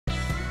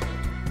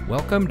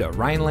Welcome to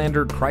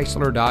Rhinelander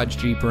Chrysler Dodge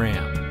Jeep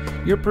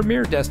Ram, your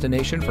premier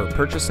destination for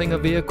purchasing a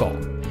vehicle.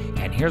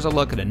 And here's a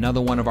look at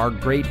another one of our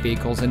great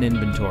vehicles in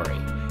inventory,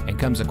 and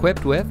comes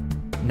equipped with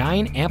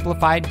 9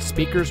 amplified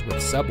speakers with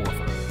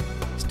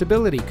subwoofer,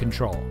 stability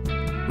control,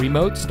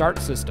 remote start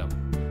system,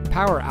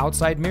 power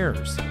outside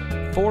mirrors,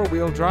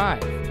 4-wheel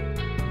drive,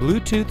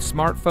 Bluetooth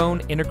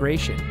smartphone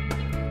integration,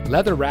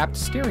 leather-wrapped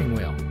steering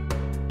wheel,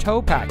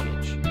 tow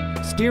package,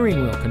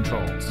 steering wheel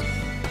controls,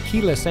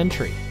 keyless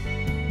entry.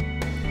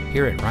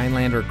 Here at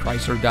Rhinelander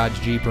Chrysler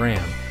Dodge Jeep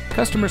Ram,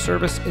 customer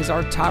service is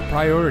our top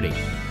priority.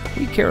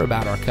 We care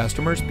about our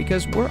customers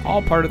because we're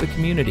all part of the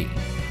community.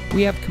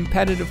 We have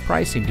competitive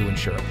pricing to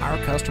ensure our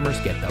customers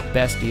get the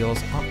best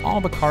deals on all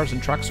the cars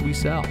and trucks we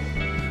sell.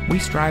 We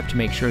strive to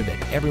make sure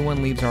that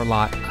everyone leaves our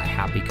lot a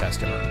happy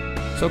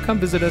customer. So come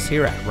visit us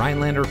here at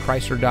Rhinelander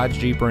Chrysler Dodge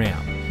Jeep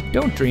Ram.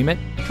 Don't dream it,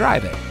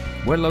 drive it.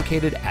 We're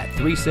located at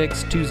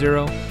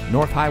 3620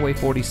 North Highway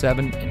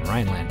 47 in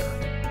Rhinelander.